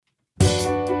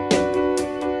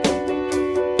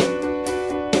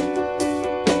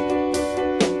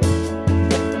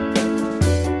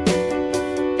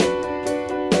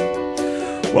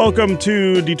Welcome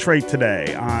to Detroit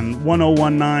Today on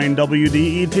 1019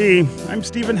 WDET. I'm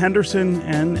Stephen Henderson,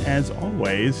 and as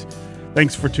always,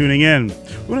 thanks for tuning in.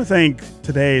 We want to thank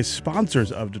today's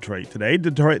sponsors of Detroit Today,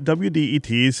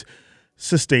 WDET's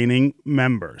sustaining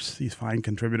members. These fine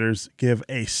contributors give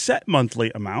a set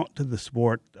monthly amount to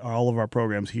support all of our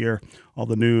programs here, all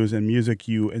the news and music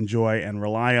you enjoy and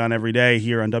rely on every day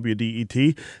here on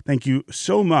WDET. Thank you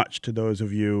so much to those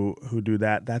of you who do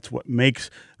that. That's what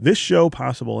makes this show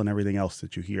possible and everything else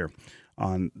that you hear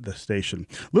on the station.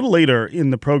 A little later in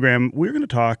the program, we're going to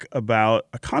talk about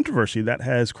a controversy that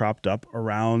has cropped up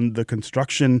around the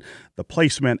construction, the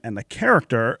placement, and the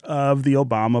character of the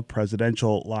Obama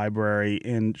Presidential Library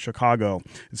in Chicago.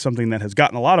 It's something that has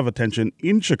gotten a lot of attention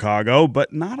in Chicago,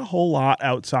 but not a whole lot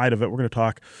outside of it. We're going to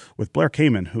talk with Blair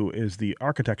Kamen, who is the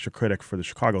architecture critic for the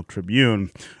Chicago Tribune,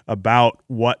 about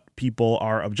what people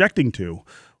are objecting to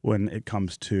when it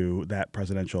comes to that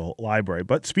presidential library.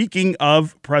 But speaking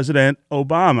of President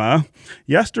Obama,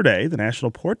 yesterday, the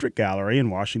National Portrait Gallery in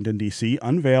Washington, D.C.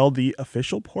 unveiled the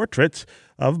official portraits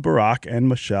of Barack and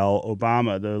Michelle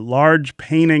Obama. The large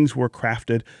paintings were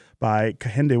crafted by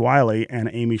Kehinde Wiley and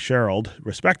Amy Sherald,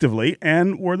 respectively,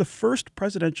 and were the first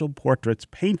presidential portraits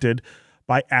painted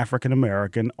by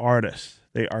African-American artists.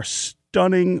 They are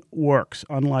stunning works,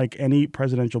 unlike any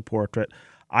presidential portrait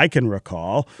I can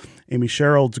recall. Amy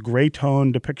Sherald's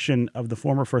gray-tone depiction of the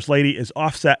former First Lady is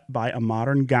offset by a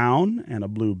modern gown and a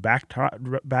blue backdrop.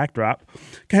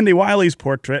 Kehinde Wiley's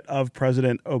portrait of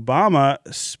President Obama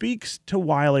speaks to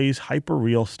Wiley's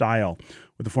hyper-real style,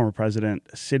 with the former president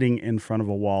sitting in front of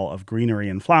a wall of greenery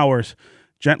and flowers,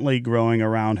 gently growing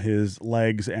around his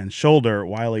legs and shoulder.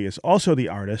 Wiley is also the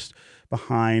artist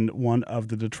behind one of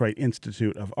the Detroit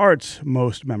Institute of Art's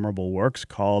most memorable works,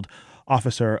 called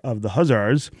Officer of the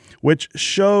Hussars, which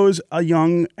shows a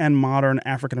young and modern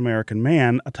African-American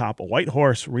man atop a white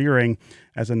horse rearing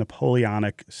as a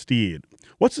Napoleonic steed.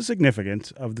 What's the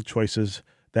significance of the choices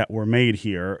that were made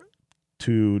here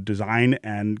to design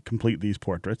and complete these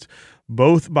portraits,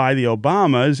 both by the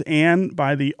Obamas and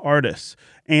by the artists?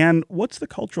 And what's the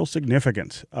cultural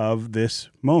significance of this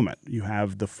moment? You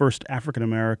have the first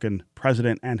African-American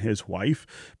president and his wife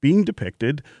being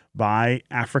depicted by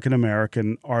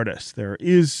African-American artists. There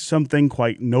is something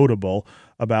quite notable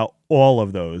about all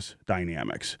of those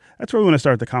dynamics. That's where we want to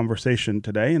start the conversation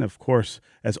today. And of course,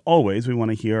 as always, we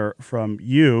want to hear from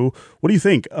you. What do you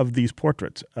think of these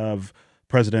portraits of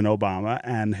President Obama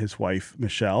and his wife,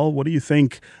 Michelle? What do you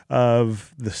think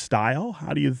of the style?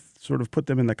 How do you sort of put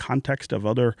them in the context of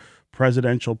other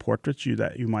presidential portraits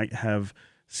that you might have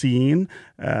seen?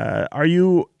 Are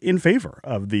you in favor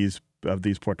of these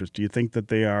portraits? Do you think that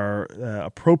they are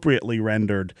appropriately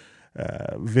rendered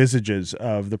visages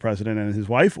of the president and his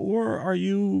wife, or are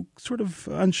you sort of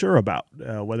unsure about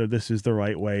whether this is the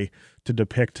right way to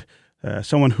depict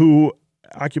someone who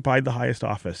occupied the highest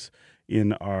office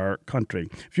in our country?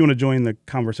 If you want to join the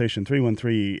conversation,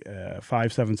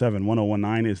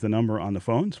 313-577-1019 is the number on the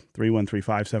phones,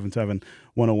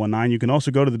 313-577-1019. You can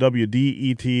also go to the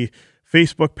WDET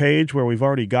Facebook page, where we've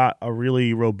already got a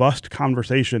really robust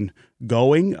conversation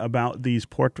going about these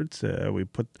portraits. We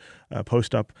put a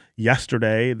post up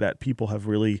yesterday that people have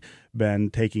really been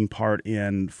taking part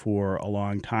in for a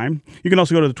long time. You can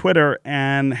also go to the Twitter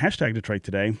and hashtag Detroit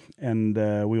Today, and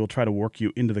we will try to work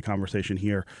you into the conversation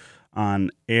here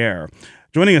on air.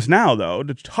 Joining us now, though,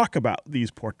 to talk about these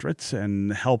portraits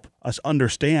and help us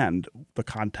understand the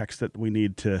context that we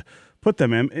need to put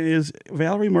them in, is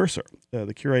Valerie Mercer,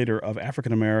 the curator of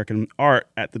African American art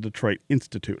at the Detroit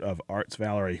Institute of Arts.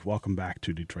 Valerie, welcome back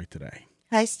to Detroit Today.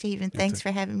 Hi, Stephen. Thanks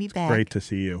for having me back. Great to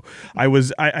see you. I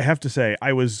have to say,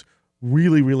 I was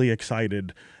really, really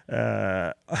excited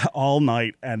all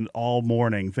night and all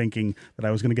morning, thinking that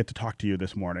I was going to get to talk to you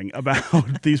this morning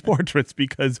about these portraits,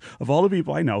 because of all the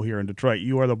people I know here in Detroit,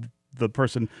 you are the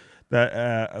person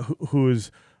that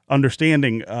who's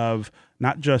understanding of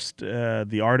not just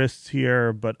the artists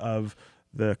here, but of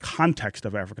the context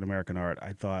of African American art.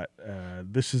 I thought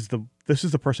this is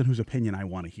the person whose opinion I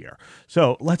want to hear.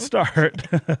 So let's start.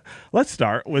 Let's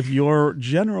start with your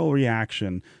general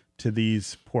reaction to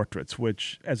these portraits,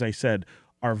 which, as I said,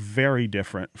 are very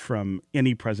different from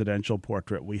any presidential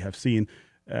portrait we have seen.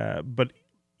 But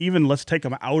even let's take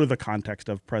them out of the context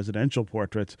of presidential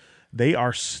portraits, they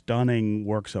are stunning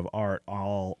works of art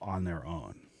all on their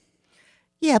own.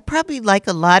 Yeah, probably like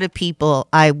a lot of people,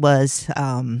 I was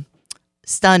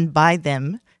stunned by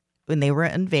them when they were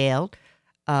unveiled.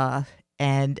 But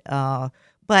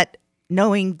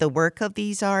knowing the work of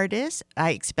these artists,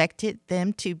 I expected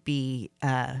them to be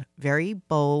very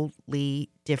boldly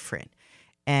different.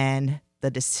 And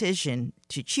the decision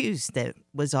to choose that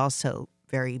was also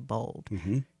very bold.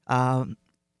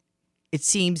 It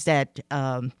seems that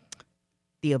the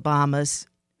Obamas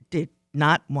did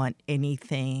not want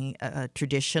anything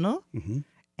traditional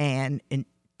and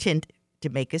intend to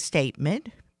make a statement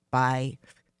by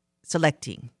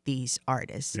selecting these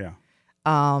artists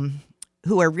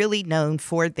who are really known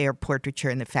for their portraiture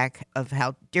and the fact of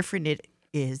how different it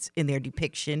is in their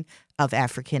depiction of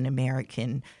African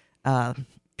American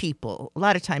people. A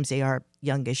lot of times they are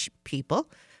youngish people,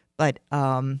 but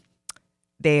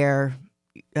Kehinde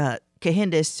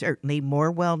is certainly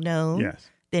more well known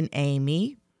than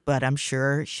Amy, but I'm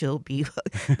sure she'll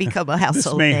become a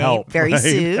household may name help, very right?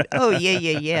 soon. Oh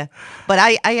yeah. But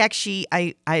I actually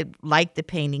like the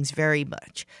paintings very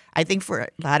much. I think for a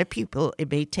lot of people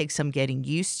it may take some getting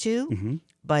used to,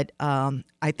 but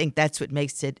I think that's what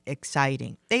makes it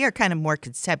exciting. They are kind of more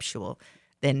conceptual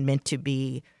than meant to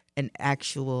be an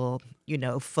actual,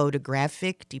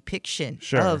 photographic depiction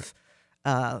of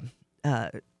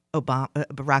Barack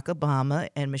Obama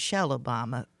and Michelle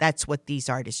Obama. That's what these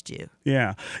artists do.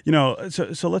 Yeah,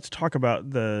 so let's talk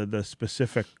about the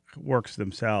specific works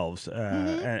themselves,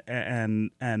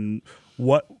 and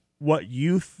what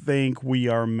you think we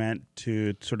are meant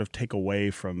to sort of take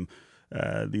away from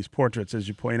these portraits. As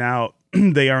you point out,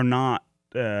 they are not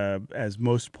as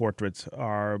most portraits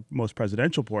are, most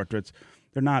presidential portraits.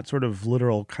 They're not sort of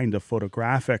literal kind of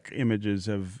photographic images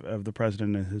of the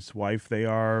president and his wife. They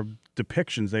are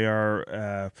depictions. They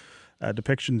are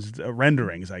depictions,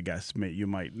 renderings, I guess you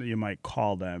might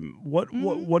call them. What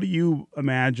do you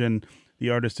imagine the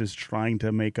artist is trying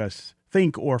to make us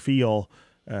think or feel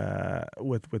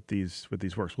with these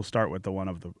works? We'll start with the one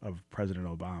of President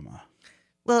Obama.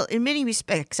 Well, in many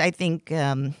respects, I think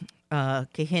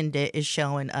Kehinde is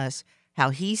showing us how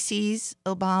he sees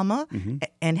Obama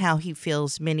and how he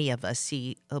feels many of us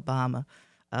see Obama.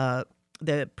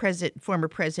 The former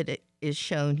president is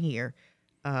shown here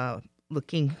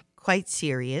looking quite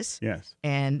serious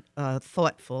and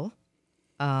thoughtful,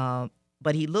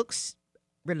 but he looks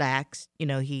relaxed.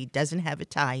 He doesn't have a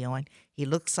tie on. He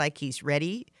looks like he's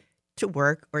ready to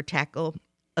work or tackle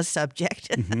a subject.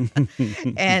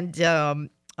 And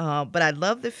but I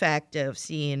love the fact of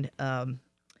seeing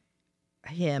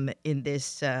him in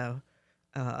this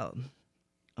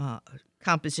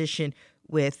composition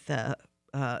with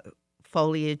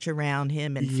foliage around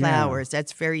him and flowers.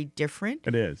 That's very different.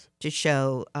 It is to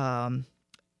show a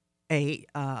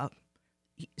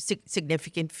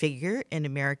significant figure in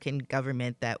American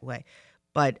government that way.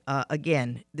 But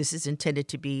again, this is intended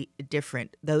to be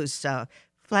different. Those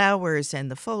flowers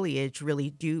and the foliage really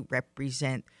do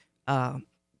represent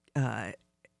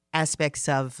aspects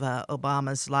of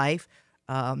Obama's life.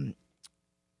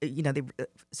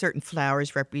 Certain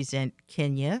flowers represent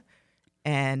Kenya,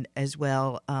 and as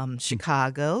well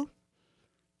Chicago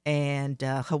and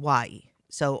Hawaii.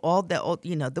 So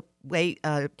the way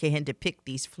Kehinde picked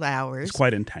these flowers, it's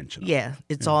quite intentional. Yeah,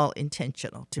 it's all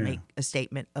intentional to make a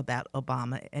statement about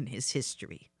Obama and his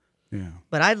history. Yeah,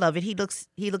 but I love it. He looks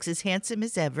as handsome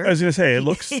as ever. I was going to say it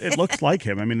looks like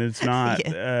him. I mean, it's not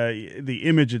the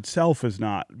image itself is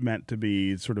not meant to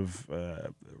be sort of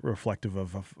reflective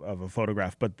of a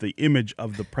photograph, but the image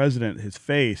of the president, his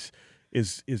face,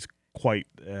 is quite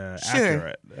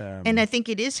accurate. And I think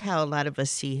it is how a lot of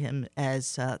us see him,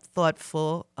 as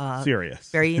thoughtful, serious,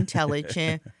 very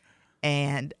intelligent,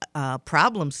 and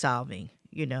problem solving.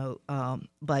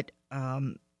 But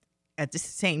at the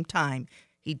same time,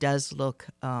 he does look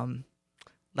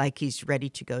like he's ready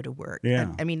to go to work.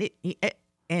 Yeah. I mean,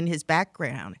 and his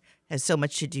background has so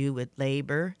much to do with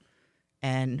labor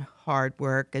and hard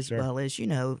work, as well as,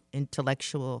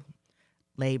 intellectual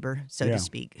labor, so to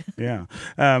speak. Yeah.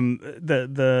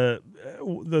 The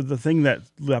thing that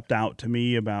leapt out to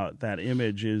me about that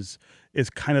image is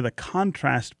kind of the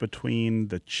contrast between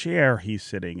the chair he's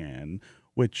sitting in,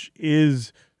 which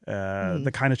is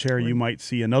the kind of chair you might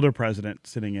see another president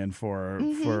sitting in for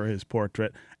his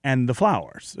portrait, and the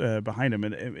flowers behind him.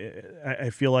 And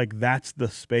I feel like that's the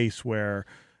space where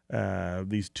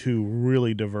these two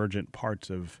really divergent parts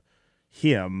of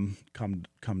him come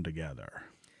together.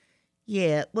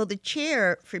 Yeah, well, the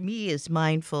chair for me is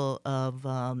mindful of,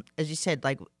 as you said,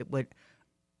 like what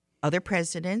other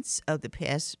presidents of the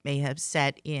past may have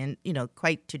sat in,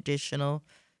 quite traditional,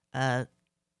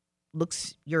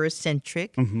 looks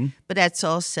Eurocentric, but that's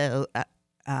also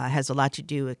has a lot to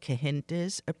do with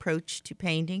Kehinde's approach to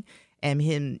painting and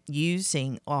him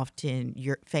using often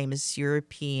famous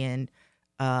European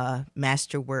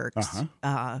masterworks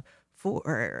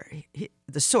for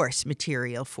the source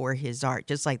material for his art,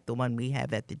 just like the one we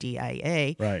have at the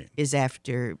DIA, Right. is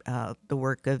after the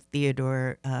work of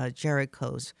Theodore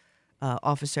Jericho's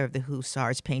Officer of the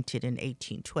Hussars, painted in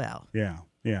 1812. Yeah,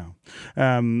 yeah.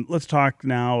 Let's talk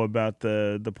now about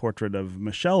the portrait of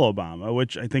Michelle Obama,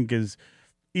 which I think is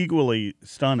equally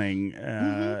stunning.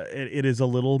 It is a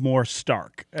little more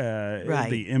stark.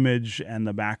 Right. The image and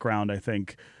the background, I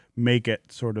think, make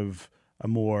it sort of a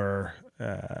more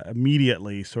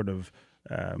immediately sort of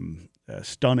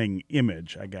stunning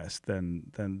image, I guess,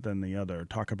 than the other.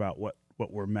 Talk about what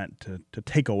we're meant to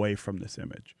take away from this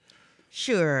image.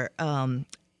 Sure.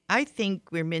 I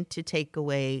think we're meant to take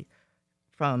away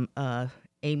from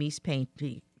Amy's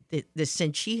painting the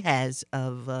sense she has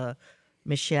of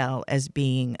Michelle as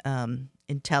being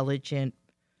intelligent,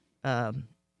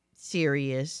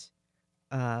 serious,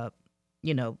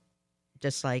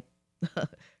 just like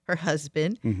her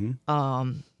husband,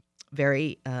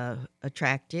 very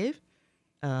attractive.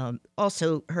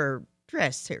 Also, her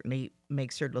dress certainly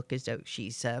makes her look as though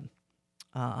she's,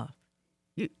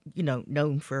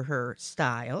 known for her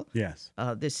style. Yes.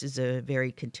 This is a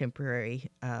very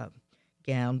contemporary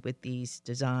gown with these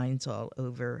designs all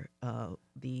over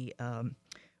the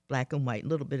black and white, a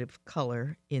little bit of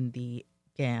color in the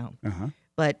gown.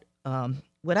 But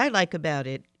what I like about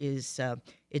it is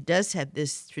it does have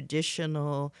this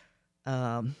traditional,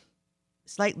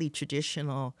 slightly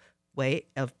traditional way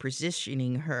of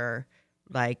positioning her,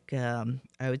 like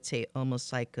I would say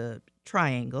almost like a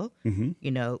triangle,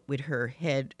 with her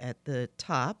head at the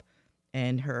top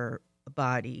and her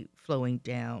body flowing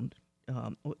down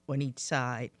on each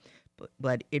side.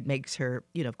 But it makes her,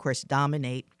 of course,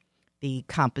 dominate the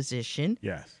composition.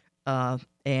 Yes.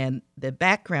 And the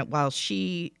background, while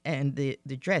she and the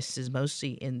dress is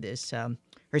mostly in this,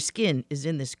 her skin is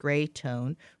in this gray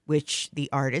tone, which the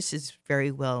artist is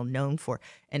very well known for.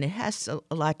 And it has a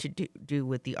lot to do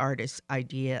with the artist's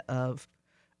idea of,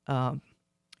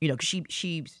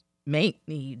 she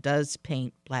mainly does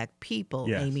paint black people,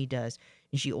 Yes. Amy does.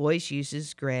 And she always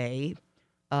uses gray.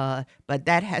 But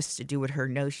that has to do with her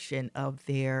notion of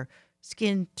their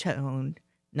skin tone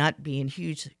not being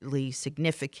hugely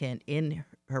significant in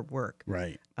her work.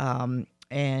 Right.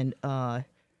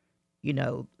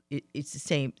 It's the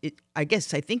same. I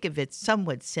guess I think of it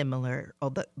somewhat similar,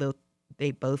 although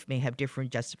they both may have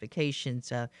different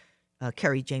justifications.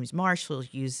 Kerry James Marshall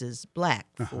uses black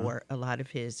for a lot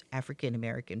of his African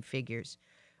American figures,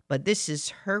 but this is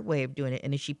her way of doing it.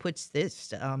 And if she puts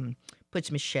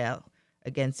Michelle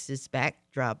against this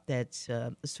backdrop that's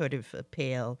sort of a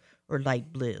pale or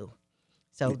light blue,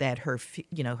 so that her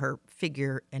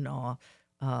figure and all,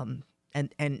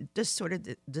 and just sort of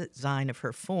the design of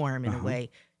her form in a way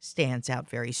stands out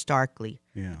very starkly.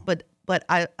 Yeah. But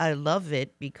I love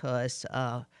it because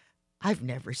I've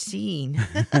never seen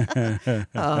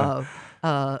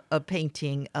a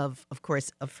painting of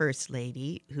course, a first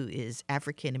lady who is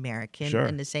African American, Sure.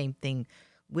 and the same thing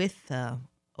with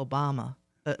Obama,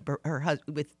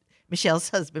 with Michelle's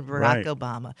husband, Barack Right.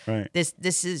 Obama. Right.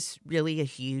 This is really a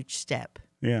huge step.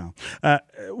 Yeah.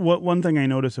 One thing I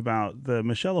notice about the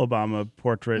Michelle Obama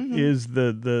portrait is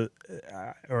the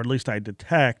or at least I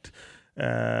detect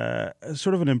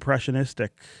sort of an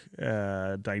impressionistic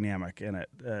dynamic in it,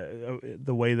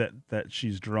 the way that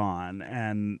she's drawn,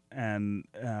 and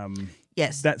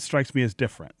Yes. that strikes me as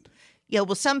different. Yeah,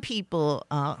 well, some people,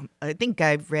 I think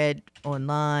I've read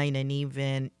online and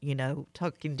even,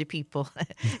 talking to people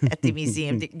at the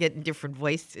museum, getting different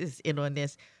voices in on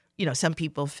this. Some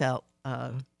people felt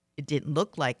it didn't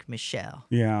look like Michelle.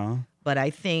 Yeah. But I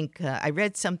think I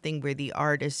read something where the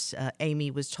artist,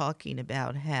 Amy, was talking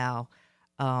about how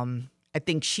I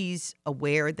think she's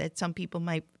aware that some people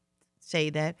might say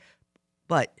that,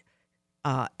 but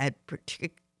at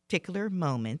particular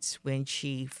moments when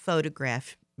she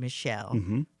photographed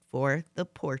Michelle for the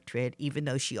portrait, even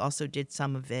though she also did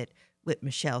some of it with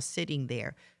Michelle sitting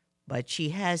there, but she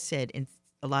has said in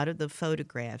a lot of the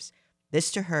photographs,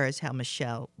 this to her is how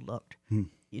Michelle looked.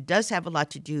 It does have a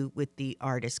lot to do with the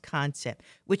artist concept,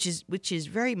 which is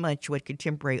very much what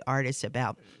contemporary art is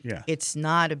about. Yeah. It's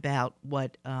not about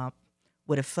what a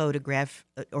photograph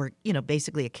or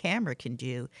basically a camera can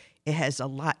do. It has a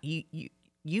lot.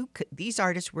 These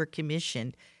artists were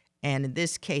commissioned, and in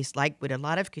this case, like with a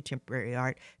lot of contemporary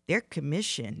art, they're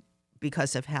commissioned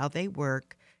because of how they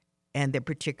work and their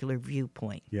particular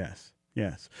viewpoint. Yes.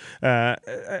 Yes.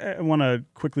 I want to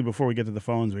quickly, before we get to the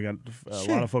phones, we got a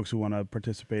Sure. lot of folks who want to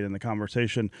participate in the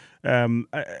conversation. I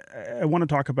want to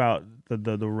talk about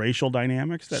the racial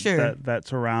dynamics that Sure. that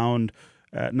surround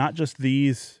not just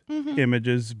these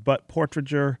images, but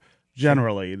portraiture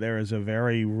generally, there is a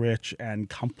very rich and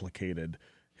complicated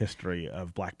history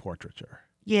of Black portraiture.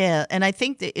 Yeah, and I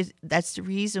think that's the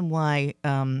reason why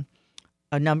quite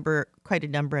a number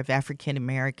of African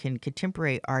American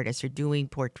contemporary artists are doing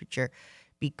portraiture,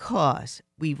 because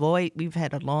we've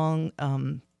had a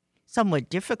long, somewhat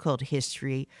difficult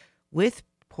history with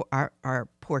our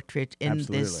portrait in this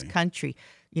Absolutely. country.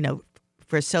 You know,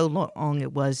 for so long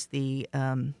it was the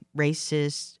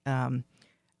racist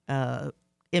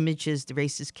images, the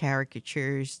racist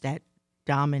caricatures that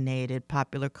dominated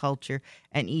popular culture,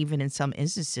 and even in some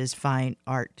instances fine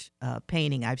art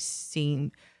painting. I've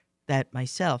seen that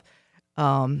myself.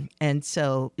 And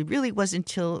so it really wasn't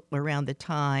until around the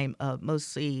time of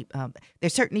mostly, there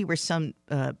certainly were some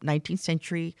 19th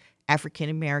century African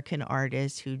American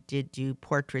artists who did do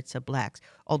portraits of blacks,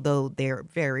 although they're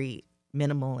very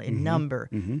minimal in number,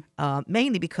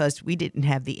 mainly because we didn't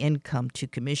have the income to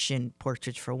commission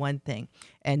portraits, for one thing.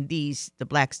 And the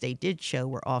blacks they did show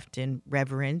were often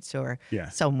reverends or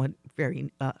someone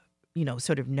very,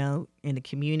 sort of known in the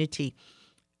community.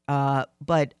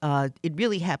 But it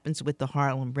really happens with the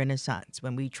Harlem Renaissance,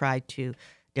 when we try to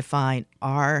define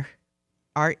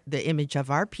the image of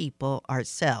our people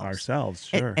ourselves,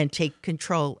 sure. and take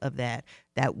control of that.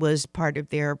 That was part of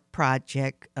their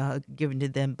project given to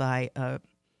them by,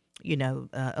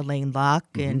 Elaine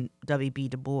Locke and W.B.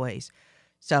 Du Bois.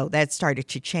 So that started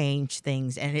to change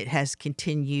things, and it has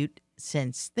continued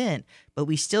since then. But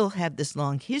we still have this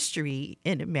long history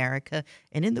in America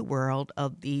and in the world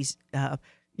of these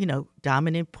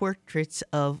dominant portraits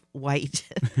of white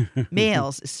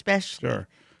males, especially. Sure.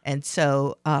 And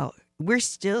so we're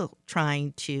still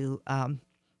trying to,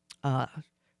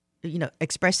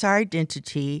 express our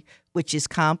identity, which is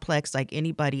complex like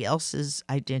anybody else's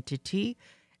identity.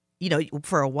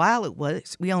 For a while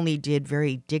we only did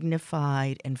very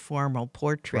dignified and formal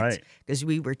portraits because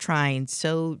we were trying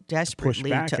so desperately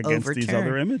push back to against overturn these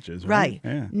other images. Right.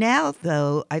 Yeah. Now,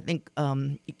 though, I think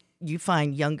you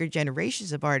find younger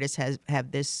generations of artists have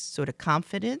this sort of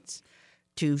confidence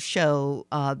to show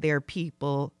their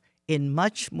people in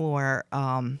much more,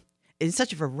 in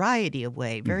such a variety of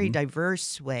ways, very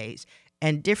diverse ways,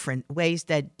 and different ways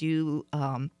that do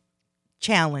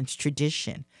challenge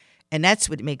tradition. And that's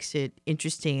what makes it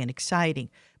interesting and exciting.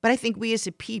 But I think we as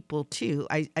a people, too,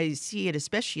 I see it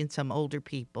especially in some older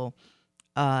people,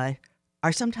 are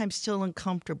sometimes still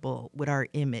uncomfortable with our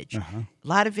image. A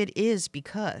lot of it is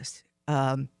because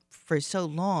for so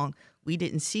long we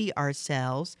didn't see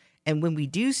ourselves. And when we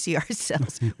do see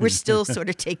ourselves, we're still sort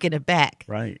of taken aback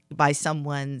by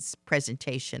someone's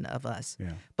presentation of us.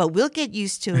 Yeah. But we'll get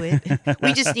used to it.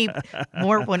 We just need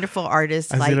more wonderful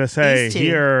artists like these two. I was going to say,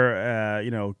 here,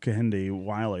 Kehinde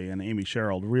Wiley and Amy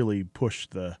Sherrill really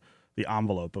pushed the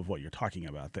envelope of what you're talking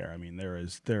about there. I mean, there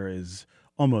is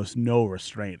almost no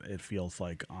restraint, it feels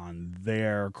like, on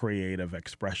their creative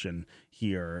expression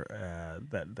here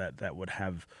that would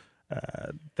have...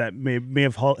 that may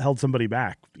have held somebody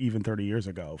back even 30 years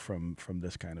ago from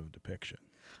this kind of depiction.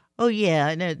 Oh, yeah.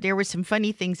 And there were some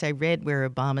funny things I read where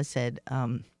Obama said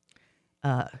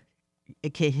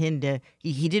Kehinde,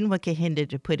 he didn't want Kehinde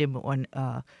to put him on,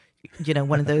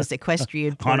 one of those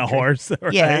equestrian portraits. On a horse,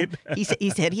 right? Yeah. He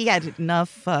said he had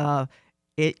enough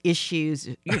issues,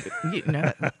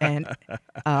 and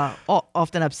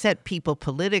often upset people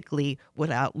politically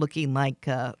without looking like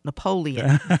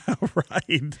Napoleon.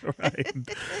 Right.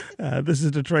 This is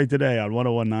Detroit Today on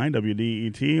 101.9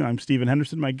 WDET. I'm Stephen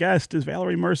Henderson. My guest is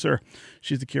Valerie Mercer.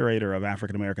 She's the curator of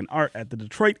African American art at the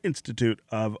Detroit Institute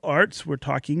of Arts. We're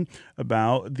talking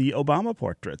about the Obama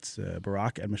portraits,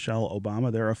 Barack and Michelle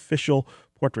Obama, their official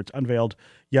portraits unveiled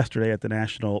yesterday at the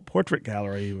National Portrait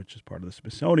Gallery, which is part of the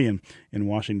Smithsonian in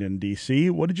Washington,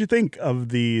 D.C. What did you think of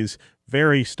these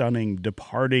very stunning,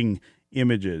 departing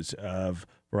images of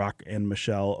Barack and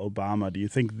Michelle Obama? Do you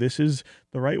think this is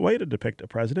the right way to depict a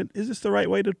president? Is this the right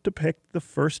way to depict the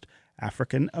first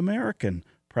African-American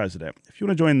president? If you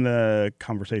want to join the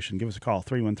conversation, give us a call.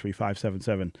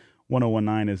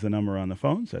 313-577-1019 is the number on the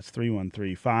phones. That's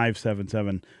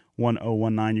 313-577-1019.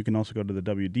 You can also go to the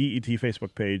WDET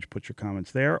Facebook page, put your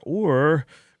comments there, or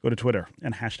go to Twitter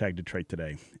and hashtag Detroit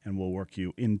Today, and we'll work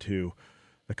you into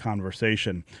the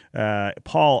conversation.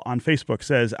 Paul on Facebook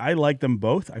says, I like them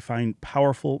both. I find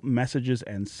powerful messages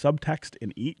and subtext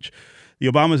in each. The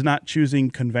Obamas not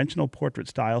choosing conventional portrait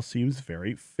style seems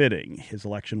very fitting. His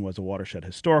election was a watershed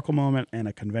historical moment, and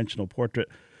a conventional portrait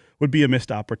would be a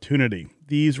missed opportunity.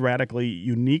 These radically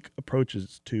unique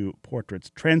approaches to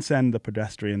portraits transcend the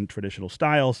pedestrian traditional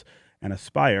styles and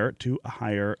aspire to a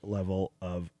higher level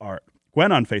of art.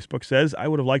 Gwen on Facebook says, I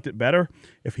would have liked it better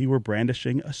if he were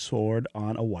brandishing a sword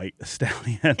on a white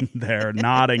stallion. They're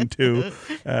nodding to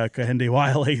Kehinde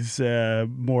Wiley's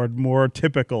more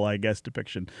typical, I guess,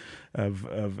 depiction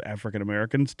of African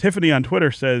Americans. Tiffany on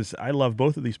Twitter says, I love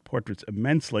both of these portraits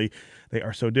immensely. They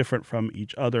are so different from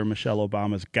each other. Michelle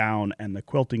Obama's gown and the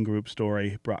quilting group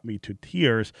story brought me to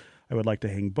tears. I would like to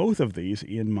hang both of these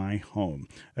in my home.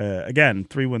 Again,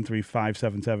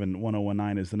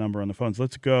 313-577-1019 is the number on the phones.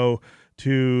 Let's go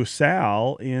to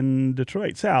Sal in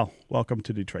Detroit. Sal, welcome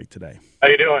to Detroit Today. How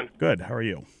you doing? Good. How are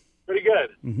you? Pretty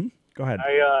good. Mm-hmm. Go ahead.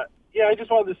 I just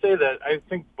wanted to say that I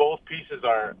think both pieces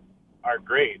are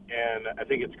great, and I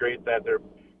think it's great that they're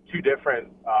two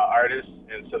different artists,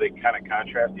 and so they kind of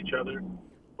contrast each other.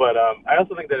 But I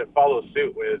also think that it follows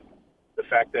suit with the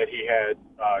fact that he had,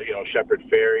 Shepard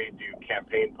Fairey do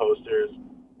campaign posters,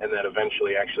 and then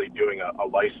eventually actually doing a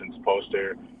licensed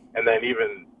poster. And then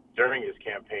even during his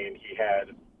campaign, he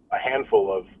had a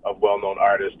handful of well-known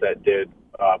artists that did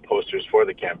posters for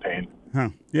the campaign. Huh.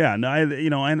 Yeah. No.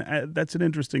 That's an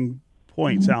interesting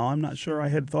point, Sal. I'm not sure I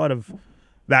had thought of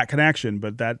that connection,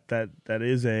 but that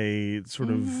is a sort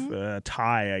of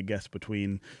tie, I guess,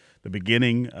 between the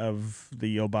beginning of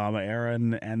the Obama era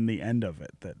and the end of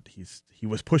it, that he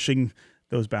was pushing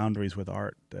those boundaries with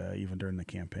art even during the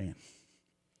campaign.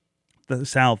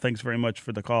 Sal, thanks very much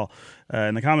for the call.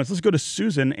 In the comments, let's go to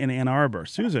Susan in Ann Arbor.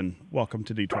 Susan, welcome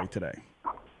to Detroit Today.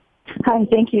 Hi,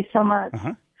 thank you so much.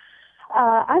 Uh-huh.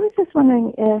 I was just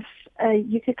wondering if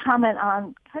you could comment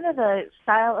on kind of the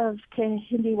style of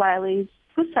Kehinde Wiley's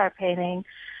Hussar painting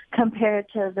compared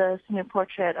to the new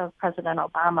portrait of President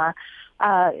Obama.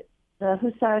 The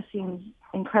Hussar seems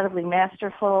incredibly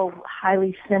masterful,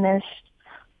 highly finished,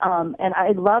 and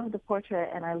I love the portrait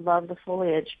and I love the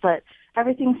foliage, but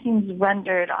everything seems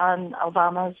rendered on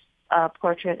Obama's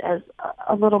portrait as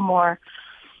a little more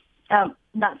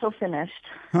not so finished,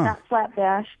 not flat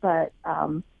bash, but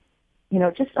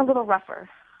just a little rougher.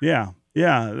 Yeah,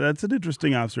 that's an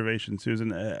interesting observation, Susan.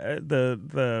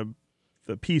 The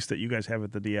piece that you guys have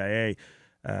at the DIA,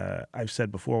 I've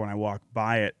said before when I walk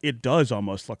by it, it does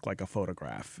almost look like a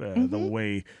photograph, the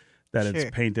way that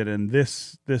it's painted. And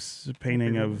this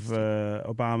painting of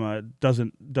Obama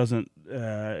doesn't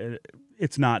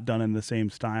it's not done in the same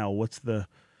style.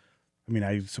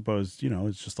 I suppose,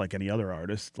 it's just like any other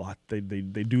artist. They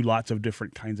do lots of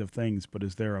different kinds of things, but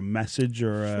is there a message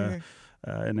or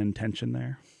an intention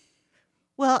there?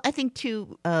 Well, I think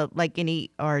too, like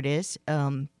any artist,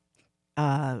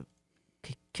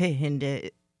 Kehinde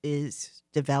is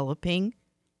developing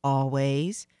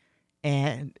always,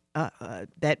 and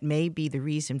that may be the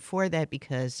reason for that,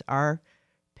 because our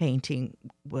painting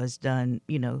was done,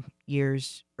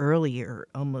 years earlier,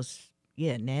 almost,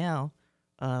 now,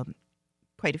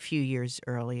 quite a few years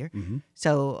earlier. Mm-hmm.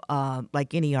 So,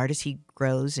 like any artist, he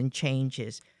grows and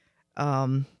changes.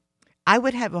 I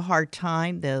would have a hard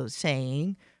time, though,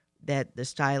 saying that the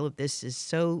style of this is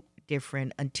so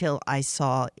different until I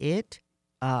saw it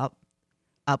up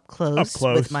close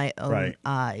with my own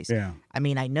eyes. Yeah. I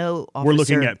mean, I know we're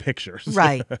looking at pictures.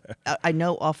 Right. I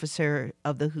know Officer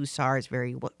of the Hussars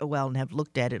very well and have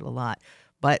looked at it a lot.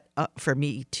 But for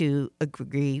me to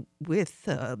agree with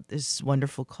this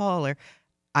wonderful caller,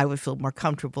 I would feel more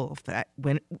comfortable that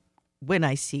when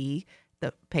I see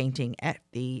the painting at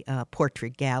the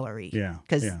portrait gallery. Yeah.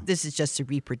 Because this is just a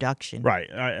reproduction. Right.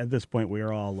 At this point, we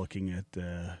are all looking at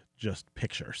just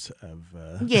pictures of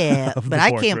of but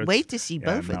I can't wait to see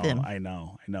both of them. I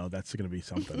know. That's going to be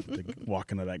something to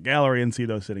walk into that gallery and see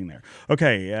those sitting there.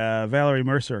 Okay, Valerie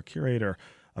Mercer, curator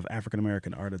of African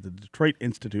American art at the Detroit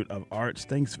Institute of Arts.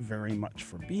 Thanks very much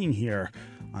for being here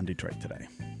on Detroit Today.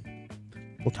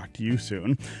 We'll talk to you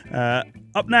soon.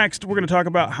 Up next, we're going to talk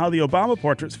about how the Obama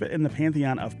portraits fit in the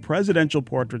pantheon of presidential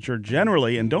portraiture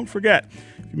generally. And don't forget,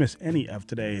 if you miss any of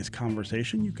today's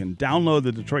conversation, you can download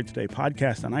the Detroit Today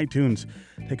podcast on iTunes.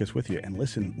 Take us with you and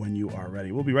listen when you are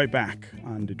ready. We'll be right back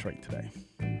on Detroit Today.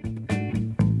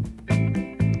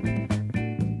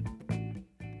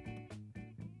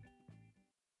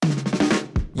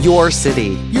 Your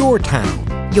city, your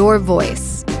town, your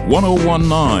voice.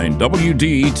 1019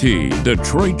 WDET,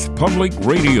 Detroit's public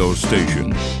radio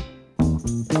station.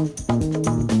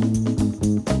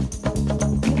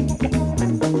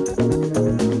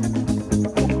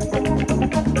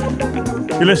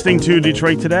 You're listening to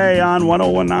Detroit Today on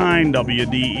 1019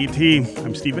 WDET.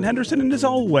 I'm Stephen Henderson, and as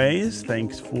always,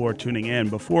 thanks for tuning in.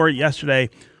 Before yesterday,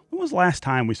 when was the last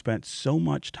time we spent so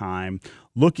much time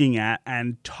looking at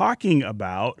and talking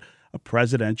about a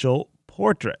presidential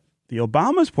portrait? The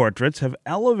Obama's portraits have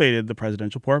elevated the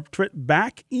presidential portrait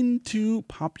back into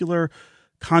popular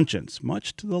conscience,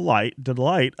 much to the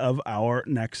delight of our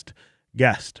next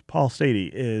guest. Paul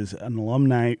Stady is an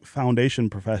alumni foundation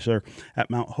professor at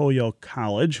Mount Holyoke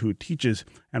College who teaches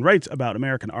and writes about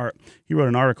American art. He wrote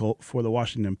an article for the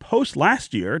Washington Post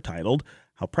last year titled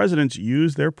How Presidents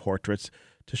Use Their Portraits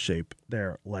to Shape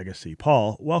Their Legacy.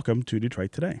 Paul, welcome to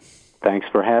Detroit Today. Thanks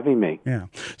for having me. Yeah.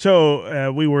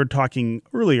 So we were talking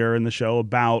earlier in the show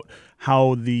about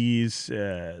how these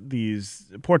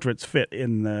portraits fit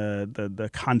in the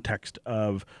context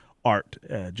of art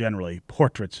generally,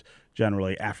 portraits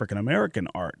generally, African American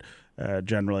art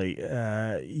generally.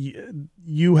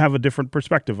 You have a different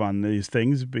perspective on these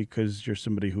things because you're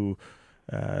somebody who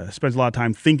spends a lot of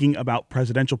time thinking about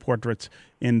presidential portraits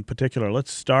in particular.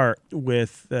 Let's start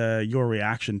with your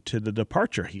reaction to the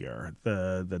departure here,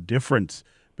 the difference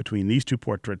between these two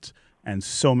portraits and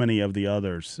so many of the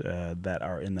others that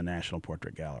are in the National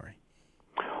Portrait Gallery.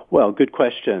 Well, good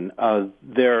question.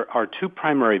 There are two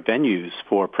primary venues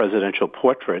for presidential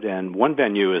portrait, and one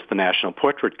venue is the National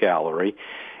Portrait Gallery.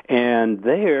 And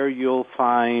there you'll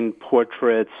find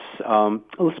portraits,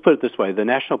 let's put it this way, the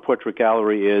National Portrait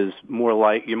Gallery is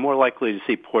you're more likely to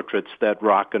see portraits that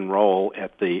rock and roll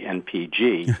at the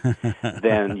NPG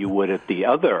than you would at the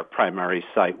other primary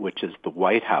site, which is the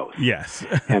White House. Yes.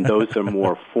 And those are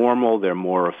more formal, they're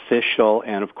more official,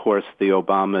 and of course the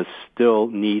Obamas still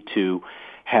need to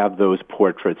have those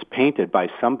portraits painted by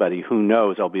somebody. Who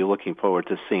knows? I'll be looking forward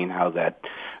to seeing how that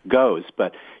goes.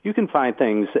 But you can find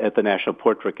things at the National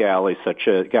Portrait Gallery, such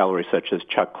as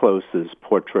Chuck Close's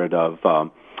portrait of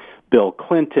Bill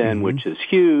Clinton, which is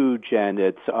huge, and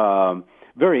it's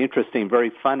very interesting,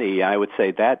 very funny. I would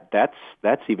say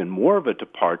that's even more of a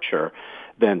departure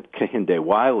than Kehinde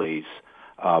Wiley's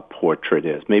portrait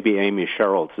is. Maybe Amy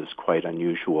Sherald's is quite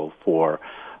unusual for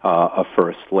a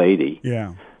first lady.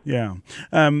 Yeah. Yeah.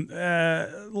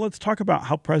 Let's talk about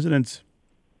how presidents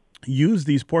use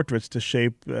these portraits to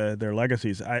shape their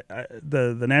legacies.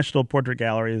 The National Portrait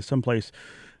Gallery is someplace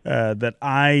that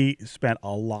I spent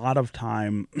a lot of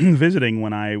time visiting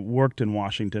when I worked in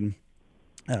Washington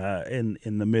in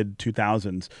the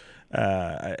mid-2000s.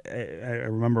 I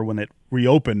remember when it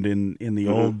reopened in the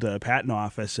old patent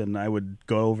office, and I would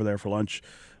go over there for lunch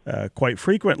quite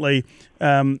frequently.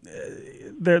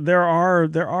 There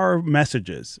are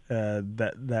messages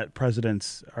that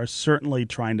presidents are certainly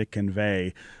trying to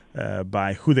convey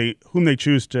by whom they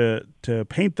choose to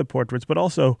paint the portraits, but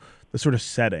also the sort of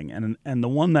setting. And the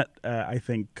one that I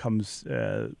think comes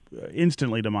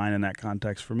instantly to mind in that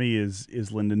context for me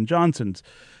is Lyndon Johnson's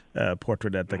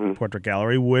portrait at the Portrait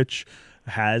Gallery, which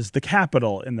has the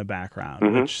Capitol in the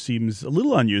background, which seems a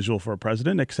little unusual for a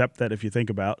president, except that if you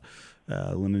think about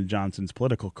Lyndon Johnson's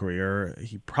political career,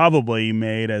 he probably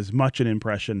made as much an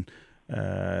impression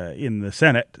in the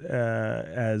Senate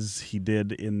as he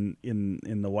did in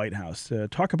the White House.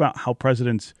 Talk about how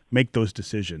presidents make those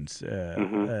decisions.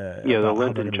 The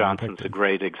Lyndon Johnson's a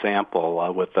great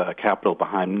example with the Capitol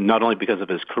behind, not only because of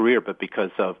his career, but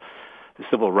because of the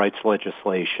civil rights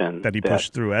legislation that he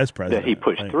pushed through as president. That he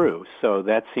pushed through. So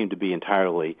that seemed to be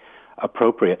entirely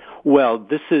appropriate. Well,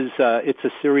 this is it's a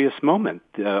serious moment,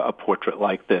 a portrait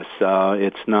like this.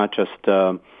 It's not just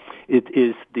it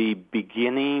is the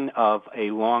beginning of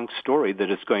a long story that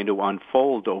is going to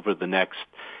unfold over the next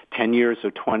 10 years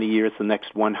or 20 years, the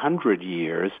next 100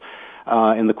 years.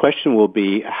 And the question will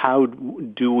be, how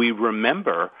do we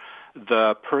remember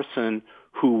the person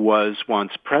who was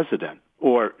once president?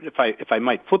 Or if I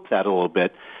might flip that a little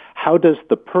bit, how does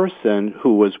the person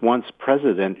who was once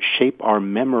president shape our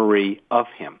memory of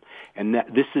him? And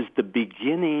this is the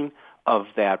beginning of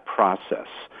that process.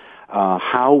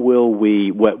 How will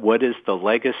we, what is the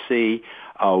legacy?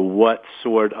 What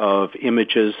sort of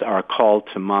images are called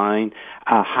to mind?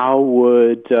 How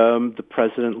would the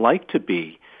president like to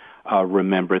be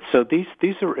remembered? So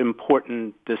these are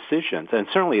important decisions. And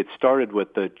certainly it started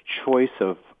with the choice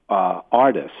of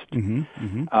artist.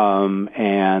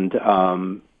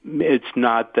 It's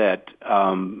not that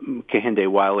Kehinde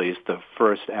Wiley is the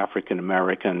first African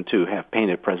American to have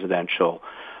painted presidential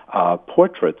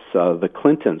portraits. The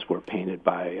Clintons were painted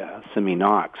by Simi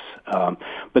Knox,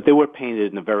 but they were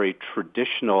painted in a very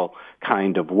traditional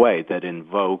kind of way that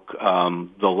invoke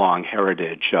the long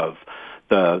heritage of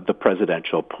the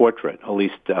presidential portrait. At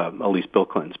least Bill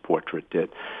Clinton's portrait did.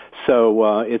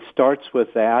 So it starts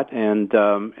with that, and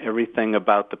everything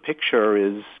about the picture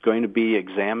is going to be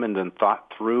examined and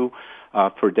thought through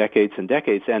for decades and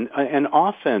decades. And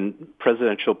often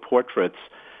presidential portraits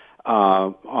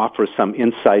offer some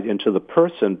insight into the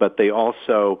person, but they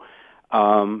also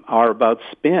are about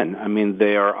spin. I mean,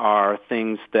 there are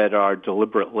things that are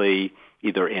deliberately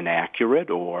either inaccurate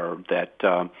or that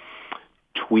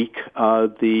tweak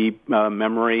the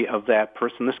memory of that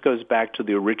person. This goes back to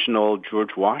the original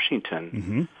George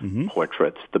Washington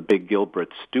portraits, the big Gilbert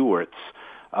Stuarts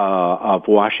of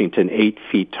Washington, 8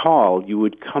 feet tall. You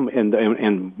would come,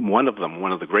 and one of them,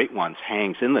 one of the great ones,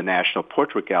 hangs in the National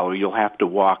Portrait Gallery. You'll have to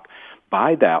walk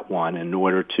by that one in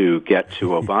order to get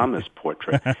to Obama's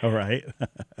portrait. All right.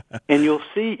 And you'll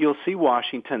see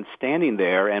Washington standing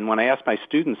there. And when I ask my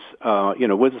students,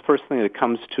 what's the first thing that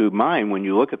comes to mind when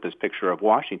you look at this picture of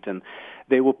Washington,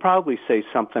 they will probably say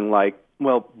something like,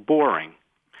 well, boring.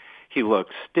 He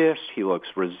looks stiff. He looks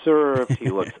reserved. He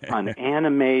looks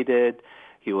unanimated.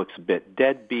 He looks a bit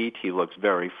deadbeat. He looks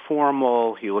very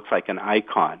formal. He looks like an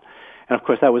icon. And, of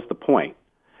course, that was the point.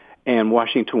 And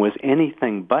Washington was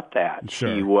anything but that.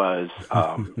 Sure. He was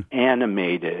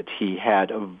animated. He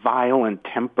had a violent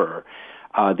temper.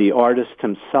 The artist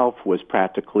himself was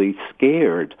practically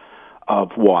scared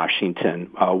of Washington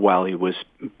while he was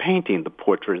painting the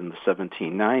portrait in the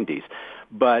 1790s.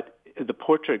 But the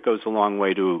portrait goes a long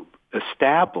way to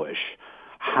establish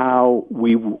how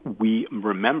we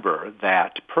remember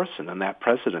that person and that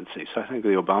presidency. So I think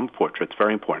the Obama portrait's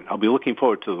very important. I'll be looking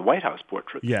forward to the White House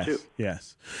portrait, too.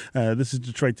 Yes. This is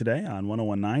Detroit Today on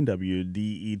 101.9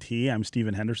 WDET. I'm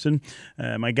Stephen Henderson.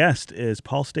 My guest is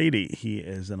Paul Stady. He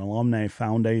is an Alumni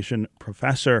Foundation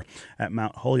professor at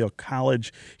Mount Holyoke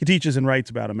College. He teaches and writes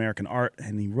about American art,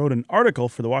 and he wrote an article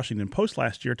for the Washington Post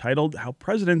last year titled How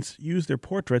Presidents Use Their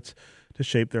Portraits to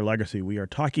Shape Their Legacy. We are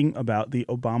talking about the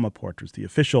Obama portraits, the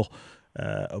official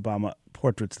Obama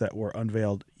portraits that were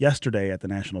unveiled yesterday at the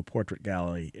National Portrait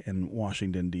Gallery in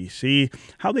Washington, D.C.,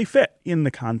 how they fit in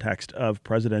the context of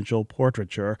presidential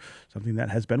portraiture, something that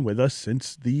has been with us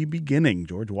since the beginning.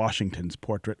 George Washington's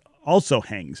portrait also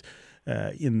hangs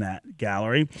in that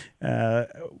gallery.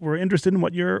 We're interested in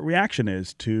what your reaction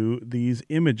is to these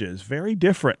images. Very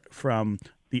different from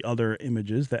the other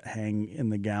images that hang in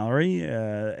the gallery,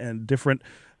 and different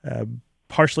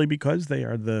partially because they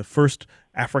are the first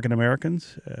African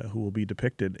Americans who will be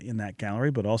depicted in that gallery,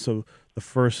 but also the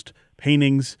first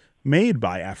paintings made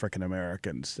by African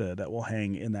Americans that will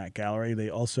hang in that gallery. They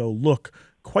also look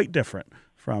quite different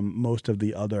from most of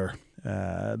the other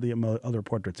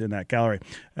portraits in that gallery.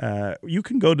 You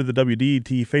can go to the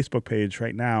WDET Facebook page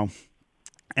right now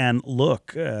and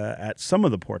look at some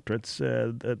of the portraits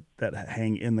that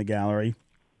hang in the gallery,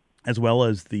 as well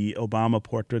as the Obama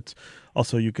portraits.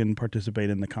 Also, you can participate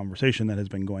in the conversation that has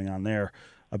been going on there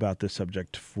about this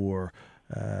subject for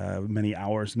many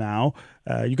hours now.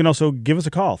 You can also give us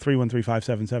a call.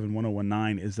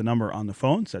 313-577-1019 is the number on the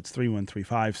phones. That's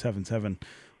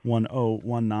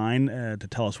 313-577-1019 to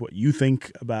tell us what you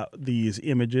think about these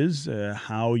images,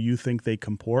 how you think they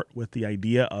comport with the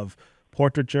idea of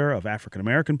portraiture, of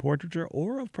African-American portraiture,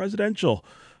 or of presidential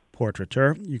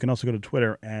portraiture. You can also go to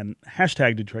Twitter and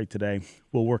hashtag Detroit Today.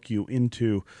 We'll work you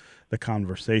into the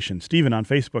conversation. Stephen on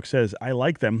Facebook says, I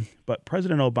like them, but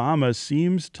President Obama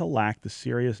seems to lack the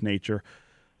serious nature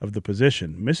of the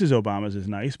position. Mrs. Obama's is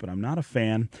nice, but I'm not a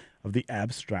fan of the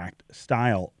abstract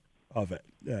style of it.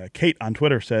 Kate on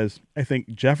Twitter says, I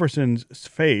think Jefferson's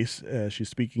face, she's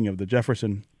speaking of the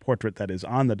Jefferson portrait that is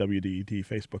on the WDET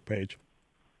Facebook page,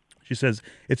 she says,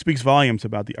 it speaks volumes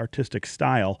about the artistic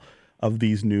style of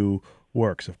these new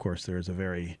works. Of course, there is a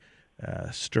very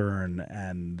stern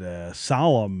and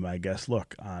solemn, I guess,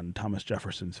 look on Thomas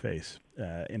Jefferson's face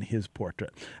in his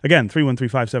portrait. Again,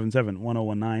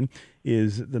 313-577-1019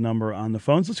 is the number on the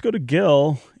phones. Let's go to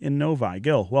Gil in Novi.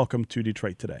 Gil, welcome to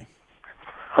Detroit Today.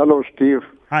 Hello, Steve.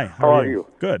 Hi, how are you?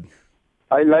 Good.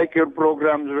 I like your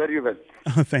programs very well.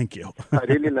 Thank you. I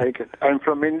really like it. I'm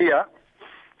from India.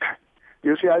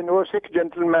 You see, I know a Sikh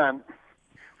gentleman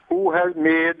who has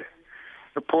made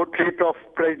a portrait of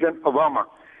President Obama.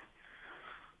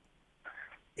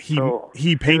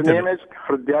 He painted. His name is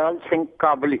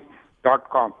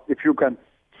hardyalsinghkabali.com. If you can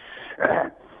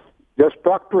just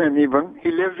talk to him even. He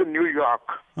lives in New York.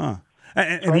 Huh.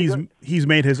 And so he's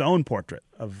made his own portrait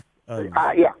of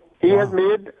yeah. He has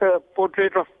made a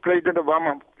portrait of President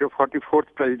Obama, the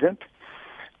 44th president.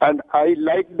 And I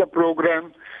like the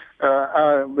program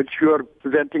which you are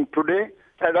presenting today.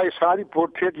 And I saw the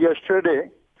portrait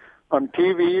yesterday on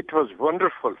TV. It was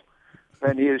wonderful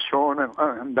when he is shown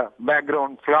and the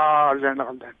background flowers and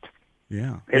all that.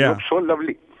 Yeah. It looks so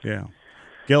lovely. Yeah.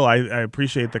 Gil, I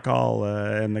appreciate the call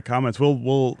and the comments.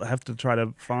 We'll have to try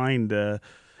to find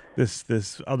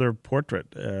this other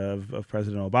portrait of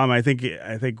President Obama. I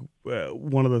think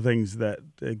one of the things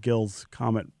that Gil's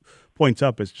comment points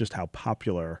up is just how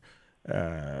popular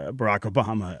Barack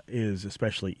Obama is,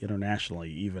 especially internationally,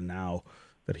 even now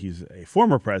that he's a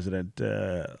former president.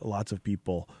 Lots of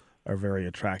people are very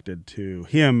attracted to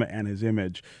him and his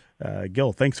image.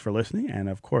 Gil, thanks for listening, and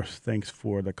of course, thanks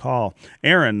for the call.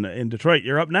 Aaron in Detroit,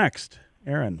 you're up next.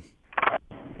 Aaron,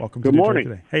 welcome to Detroit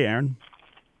today. Hey, Aaron.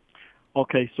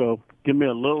 Okay, so give me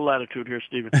a little latitude here,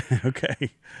 Stephen.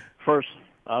 Okay. First,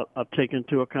 I'll take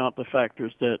into account the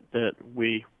factors that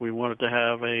we wanted to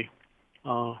have a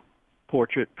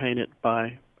portrait painted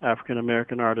by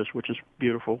African-American artists, which is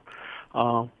beautiful.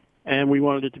 And we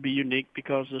wanted it to be unique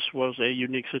because this was a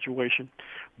unique situation.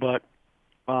 But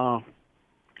I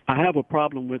have a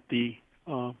problem with the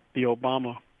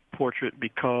Obama portrait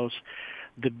because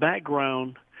the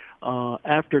background,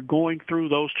 after going through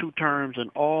those two terms and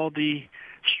all the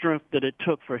strength that it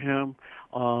took for him,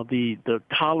 the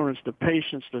tolerance, the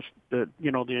patience, the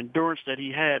endurance that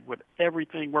he had with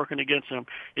everything working against him,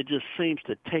 it just seems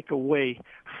to take away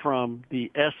from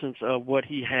the essence of what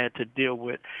he had to deal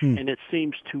with, and it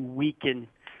seems to weaken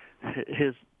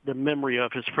the memory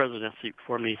of his presidency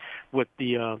for me with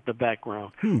the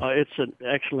background. It's an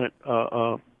excellent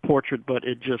portrait, but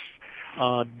it just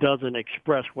doesn't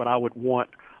express what I would want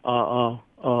a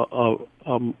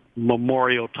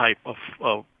memorial type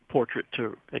of portrait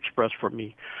to express for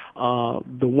me.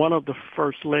 The one of the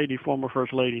former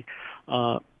First Lady,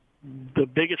 the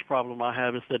biggest problem I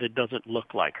have is that it doesn't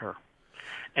look like her.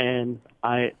 And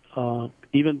I,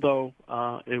 even though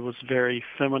it was very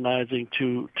feminizing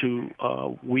to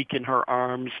weaken her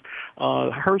arms,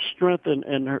 her strength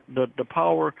and the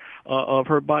power of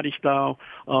her body style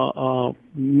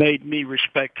made me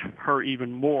respect her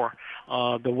even more.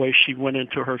 The way she went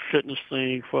into her fitness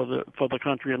thing for the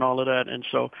country and all of that, and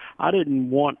so I didn't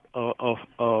want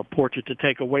a portrait to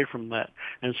take away from that,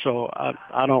 and so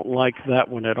I don't like that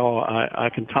one at all. I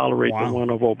can tolerate the one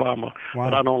of Obama,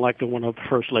 but I don't like the one of the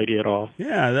First Lady at all.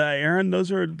 Yeah, Aaron,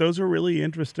 those are really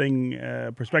interesting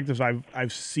perspectives.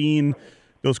 I've seen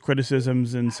those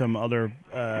criticisms in some other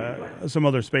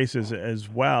spaces as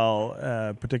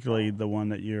well, particularly the one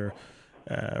that you're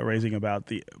raising about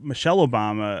the Michelle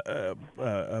Obama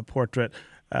portrait.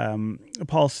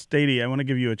 Paul Stady, I want to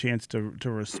give you a chance to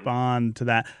respond to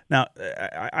that. Now,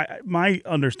 my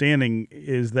understanding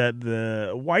is that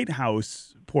the White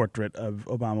House portrait of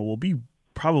Obama will be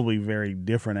probably very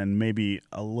different and maybe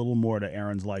a little more to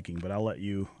Aaron's liking, but I'll let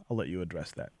you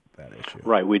address that issue.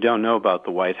 Right. We don't know about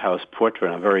the White House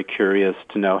portrait. I'm very curious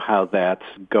to know how that's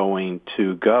going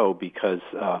to go because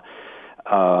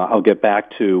I'll get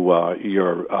back to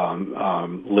your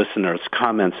listeners'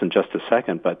 comments in just a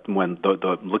second, but when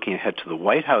looking ahead to the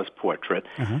White House portrait,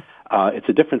 it's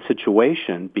a different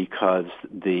situation because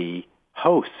the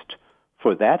host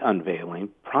for that unveiling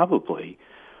probably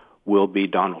will be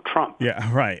Donald Trump.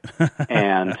 Yeah, right.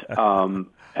 And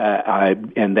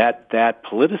that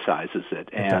politicizes it,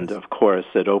 and of course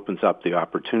it opens up the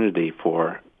opportunity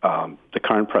for the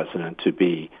current president to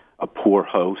be a poor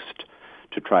host,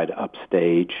 to try to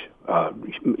upstage.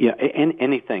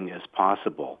 Anything is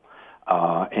possible.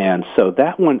 And so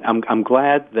that one, I'm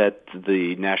glad that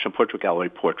the National Portrait Gallery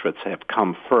portraits have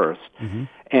come first.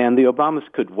 And the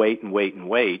Obamas could wait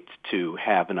to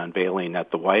have an unveiling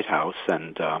at the White House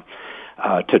and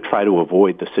to try to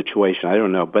avoid the situation. I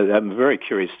don't know, but I'm very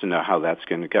curious to know how that's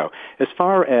going to go. As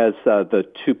far as the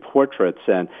two portraits,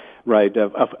 and right,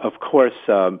 of course,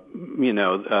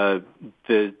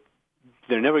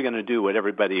 they're never going to do what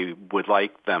everybody would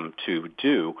like them to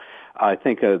do. I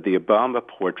think the Obama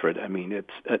portrait. I mean,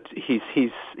 he's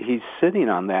sitting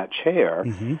on that chair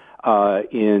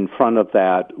in front of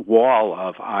that wall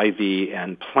of ivy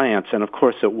and plants, and of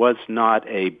course, it was not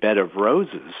a bed of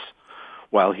roses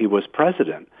while he was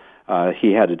president.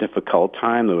 He had a difficult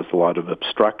time. There was a lot of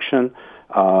obstruction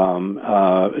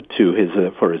for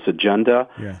his agenda,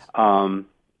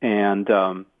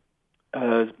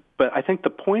 But I think the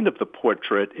point of the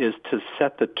portrait is to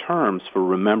set the terms for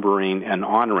remembering and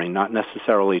honoring, not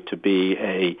necessarily to be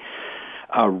a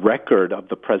record of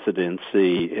the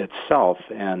presidency itself.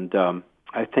 And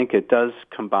I think it does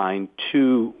combine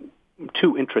two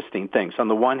interesting things. On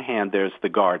the one hand, there's the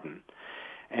garden,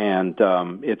 and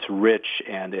it's rich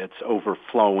and it's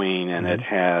overflowing, and it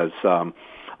has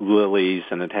lilies,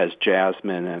 and it has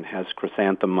jasmine, and it has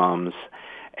chrysanthemums.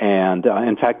 And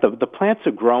in fact, the plants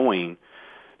are growing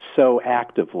so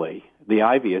actively. The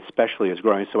ivy especially is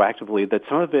growing so actively that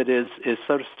some of it is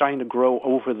sort of starting to grow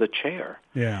over the chair.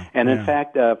 Yeah. And in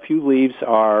fact, a few leaves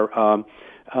are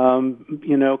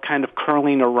kind of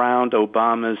curling around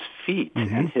Obama's feet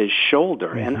and his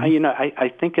shoulder. And I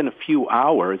think in a few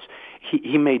hours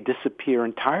he may disappear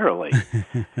entirely,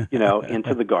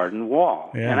 into the garden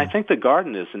wall. Yeah. And I think the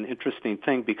garden is an interesting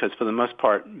thing because for the most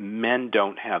part, men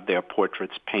don't have their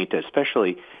portraits painted,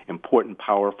 especially important,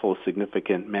 powerful,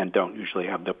 significant men don't usually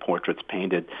have their portraits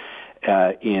painted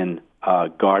in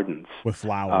gardens. With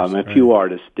flowers. A few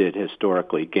artists did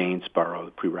historically, Gainsborough,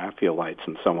 the Pre-Raphaelites,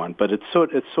 and so on. But it's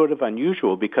sort of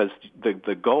unusual because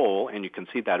the goal, and you can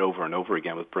see that over and over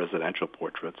again with presidential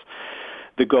portraits,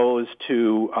 the goal is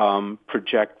to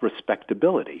project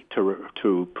respectability,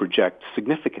 to project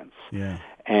significance. Yeah.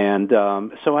 And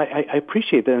so I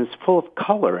appreciate that. And it's full of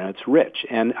color and it's rich.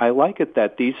 And I like it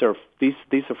that these are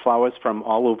flowers from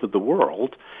all over the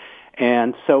world.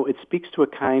 And so it speaks to a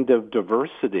kind of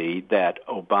diversity that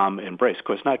Obama embraced. Of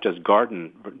course, not just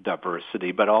garden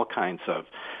diversity, but all kinds of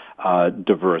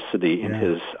diversity in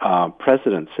his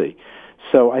presidency.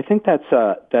 So I think that's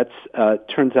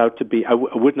turns out to be. I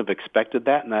wouldn't have expected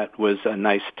that, and that was a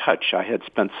nice touch. I had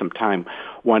spent some time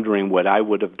wondering what I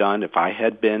would have done if I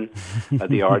had been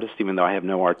the artist, even though I have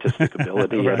no artistic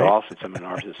ability at all, since I'm an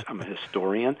artist. I'm a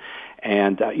historian,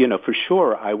 and for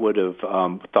sure I would have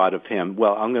thought of him.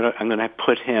 Well, I'm gonna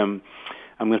put him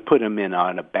in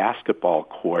on a basketball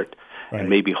court. Right. And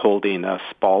maybe holding a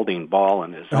Spalding ball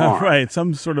in his arm. Right,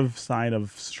 some sort of sign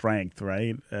of strength,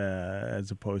 right,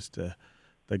 as opposed to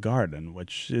the garden,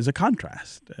 which is a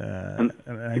contrast. And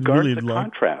the garden's a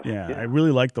contrast. Yeah, I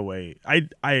really like the way.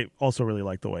 I also really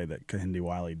like the way that Kehinde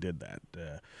Wiley did that.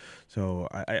 So,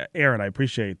 Aaron, I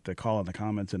appreciate the call in the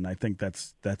comments, and I think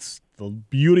that's the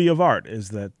beauty of art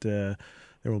is that there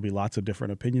will be lots of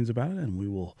different opinions about it, and we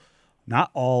will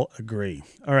not all agree.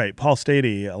 All right, Paul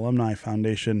Stady, Alumni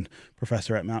Foundation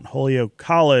Professor at Mount Holyoke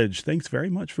College. Thanks very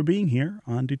much for being here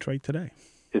on Detroit Today.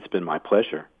 It's been my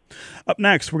pleasure. Up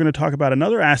next, we're going to talk about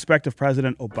another aspect of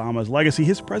President Obama's legacy,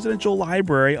 his presidential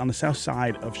library on the south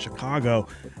side of Chicago,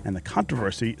 and the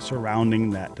controversy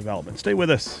surrounding that development. Stay with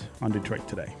us on Detroit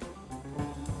Today.